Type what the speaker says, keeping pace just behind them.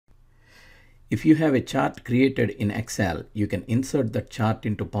If you have a chart created in Excel, you can insert that chart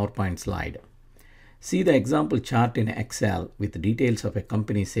into PowerPoint slide. See the example chart in Excel with details of a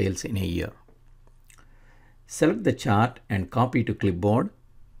company's sales in a year. Select the chart and copy to clipboard.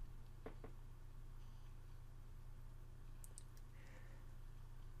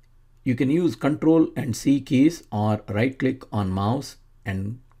 You can use Ctrl and C keys or right-click on mouse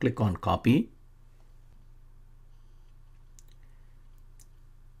and click on copy.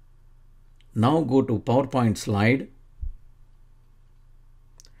 Now go to PowerPoint slide,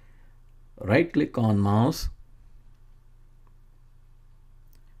 right-click on mouse.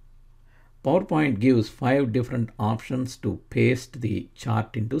 PowerPoint gives 5 different options to paste the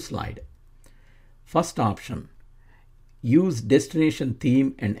chart into slide. First option, use destination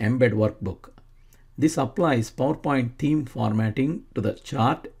theme and embed workbook. This applies PowerPoint theme formatting to the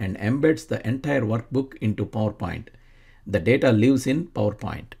chart and embeds the entire workbook into PowerPoint. The data lives in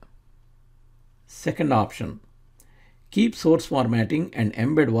PowerPoint. Second option, keep source formatting and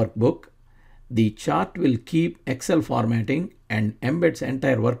embed workbook. The chart will keep Excel formatting and embeds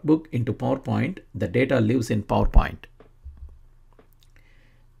entire workbook into PowerPoint. The data lives in PowerPoint.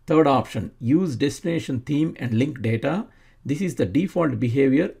 Third option, use destination theme and link data. This is the default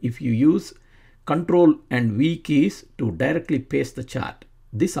behavior if you use Ctrl and V keys to directly paste the chart.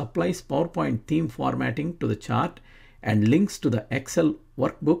 This applies PowerPoint theme formatting to the chart and links to the Excel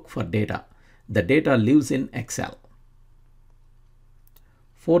workbook for data. The data lives in Excel.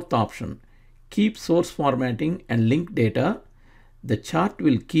 Fourth option, keep source formatting and link data. The chart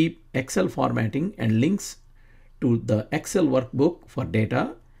will keep Excel formatting and links to the Excel workbook for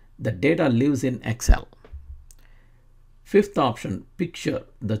data. The data lives in Excel. Fifth option, picture.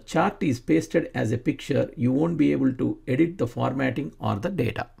 The chart is pasted as a picture. You won't be able to edit the formatting or the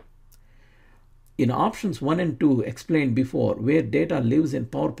data. In options 1 and 2 explained before, where data lives in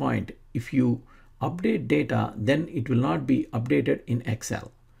PowerPoint, if you update data, then it will not be updated in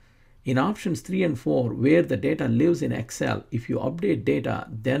Excel. In options 3 and 4, where the data lives in Excel, if you update data,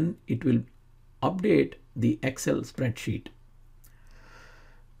 then it will update the Excel spreadsheet.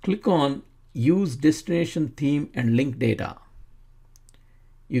 Click on Use Destination Theme and Link Data.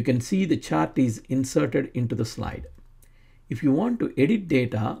 You can see the chart is inserted into the slide. If you want to edit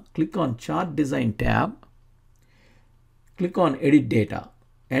data, click on Chart Design tab. Click on Edit Data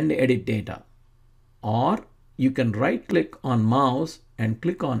and Edit Data. Or you can right-click on mouse and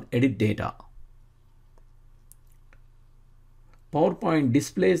click on Edit Data. PowerPoint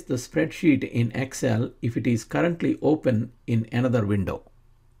displays the spreadsheet in Excel if it is currently open in another window.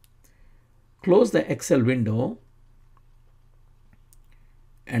 Close the Excel window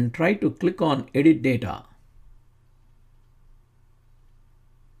and try to click on Edit Data.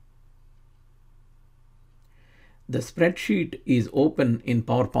 The spreadsheet is open in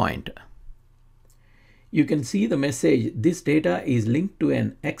PowerPoint. You can see the message, this data is linked to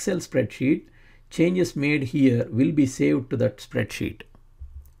an Excel spreadsheet. Changes made here will be saved to that spreadsheet.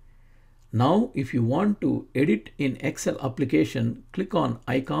 Now, if you want to edit in Excel application, click on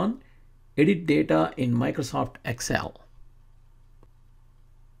icon, Edit Data in Microsoft Excel.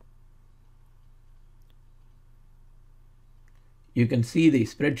 You can see the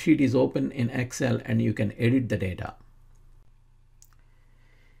spreadsheet is open in Excel and you can edit the data.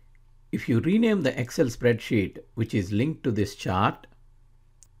 If you rename the Excel spreadsheet, which is linked to this chart,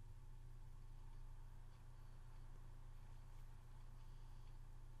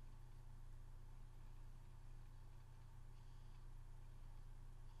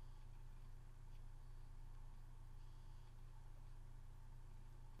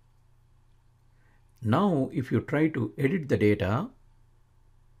 now if you try to edit the data,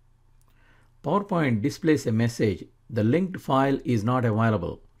 PowerPoint displays a message, the linked file is not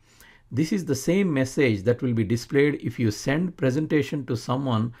available. This is the same message that will be displayed if you send presentation to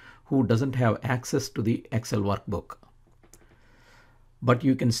someone who doesn't have access to the Excel workbook. But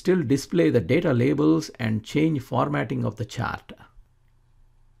you can still display the data labels and change formatting of the chart.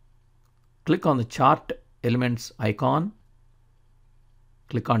 Click on the chart elements icon.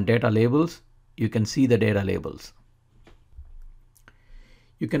 Click on data labels. You can see the data labels.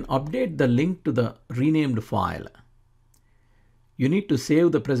 You can update the link to the renamed file. You need to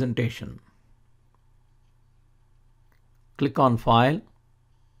save the presentation. Click on File.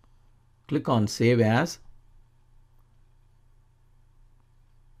 Click on Save As.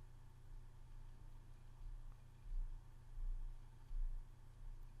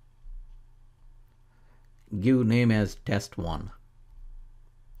 Give name as Test 1.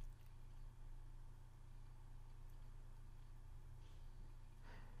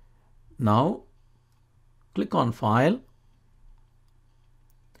 Now click on File,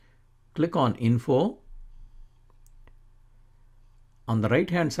 click on Info. On the right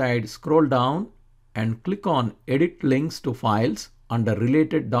hand side, scroll down and click on Edit Links to Files under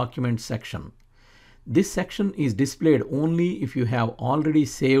Related Documents section. This section is displayed only if you have already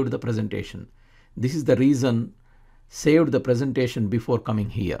saved the presentation. This is the reason saved the presentation before coming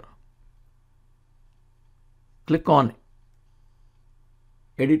here. Click on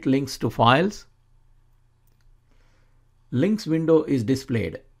Edit Links to Files. Links window is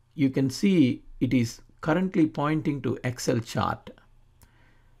displayed. You can see it is currently pointing to Excel chart.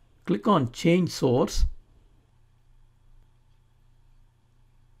 Click on Change Source.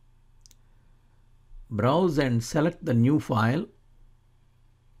 Browse and select the new file.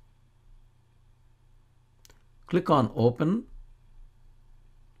 Click on Open.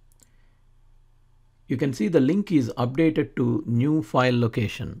 You can see the link is updated to new file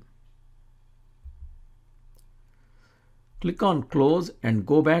location. Click on Close and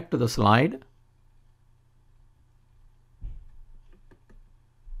go back to the slide.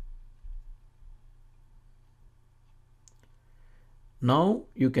 Now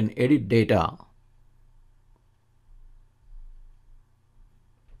you can edit data.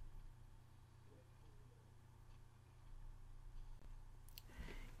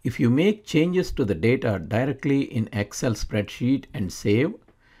 If you make changes to the data directly in Excel spreadsheet and save,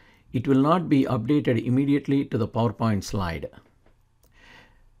 it will not be updated immediately to the PowerPoint slide.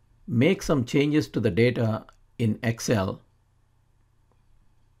 Make some changes to the data in Excel.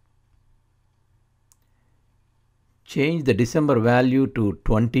 Change the December value to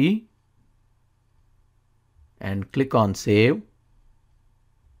 20 and click on Save.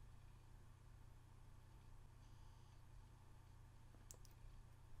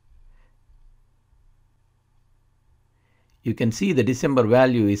 You can see the December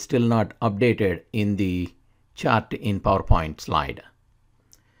value is still not updated in the chart in PowerPoint slide.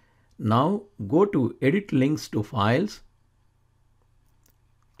 Now go to Edit Links to Files.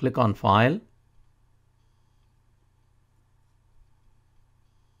 Click on File.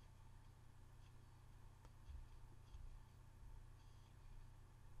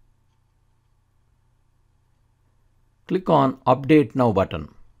 Click on Update Now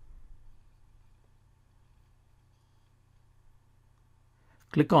button.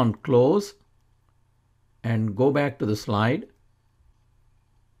 Click on Close and go back to the slide.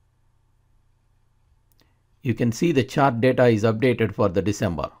 You can see the chart data is updated for the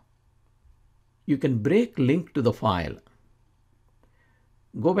December. You can break link to the file.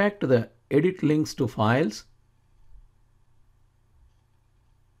 Go back to the Edit Links to Files.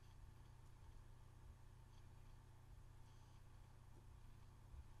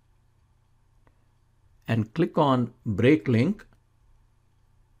 And click on Break Link.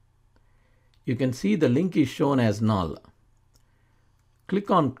 You can see the link is shown as null. Click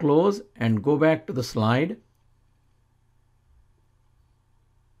on Close and go back to the slide.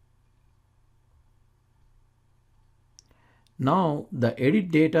 Now the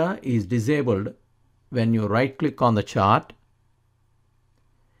edit data is disabled when you right click on the chart.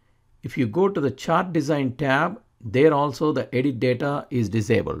 If you go to the Chart Design tab, there also the edit data is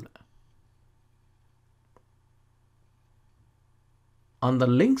disabled. On the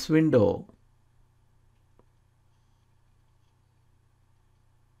Links window,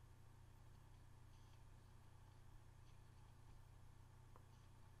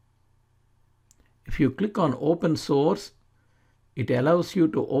 if you click on Open Source, it allows you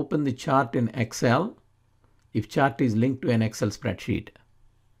to open the chart in Excel if chart is linked to an Excel spreadsheet.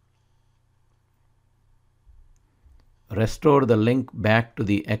 Restore the link back to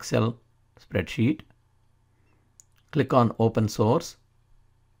the Excel spreadsheet. Click on Open Source.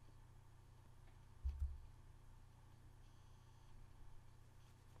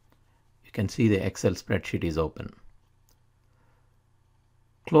 You can see the Excel spreadsheet is open.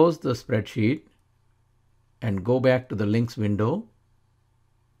 Close the spreadsheet and go back to the Links window.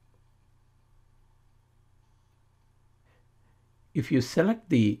 If you select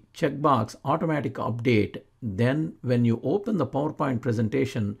the checkbox Automatic Update, then when you open the PowerPoint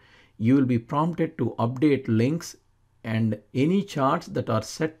presentation, you will be prompted to update links, and any charts that are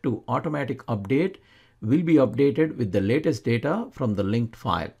set to Automatic Update will be updated with the latest data from the linked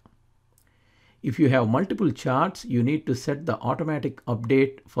file. If you have multiple charts, you need to set the automatic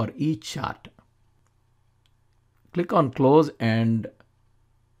update for each chart. Click on Close and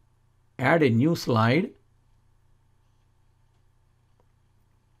add a new slide.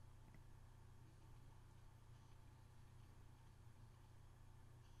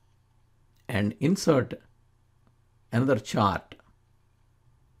 And insert another chart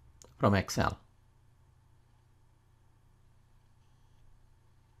from Excel.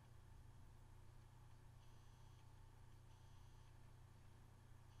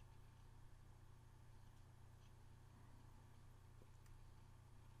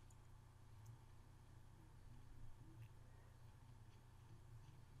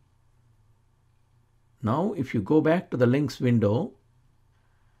 Now if you go back to the links window,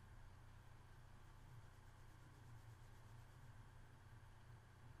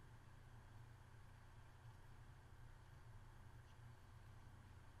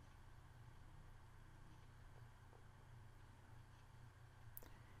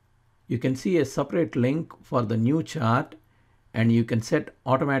 you can see a separate link for the new chart, and you can set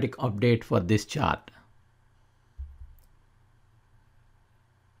automatic update for this chart.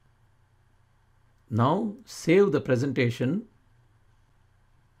 Now save the presentation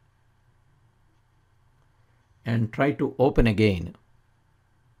and try to open again.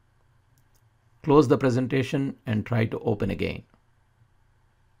 Close the presentation and try to open again.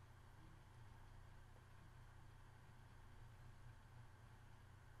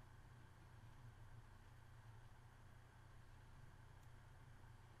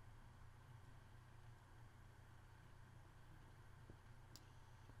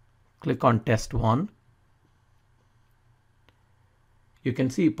 Click on test 1. You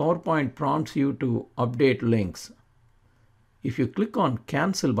can see PowerPoint prompts you to update links. If you click on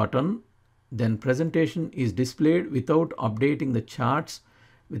cancel button, then presentation is displayed without updating the charts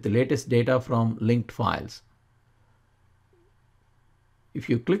with the latest data from linked files. If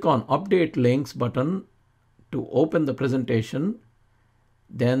you click on update links button to open the presentation,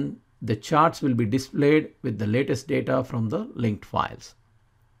 then the charts will be displayed with the latest data from the linked files.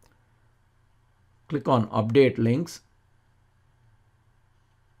 Click on update links.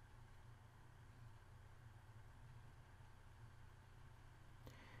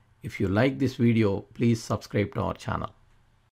 If you like this video, please subscribe to our channel.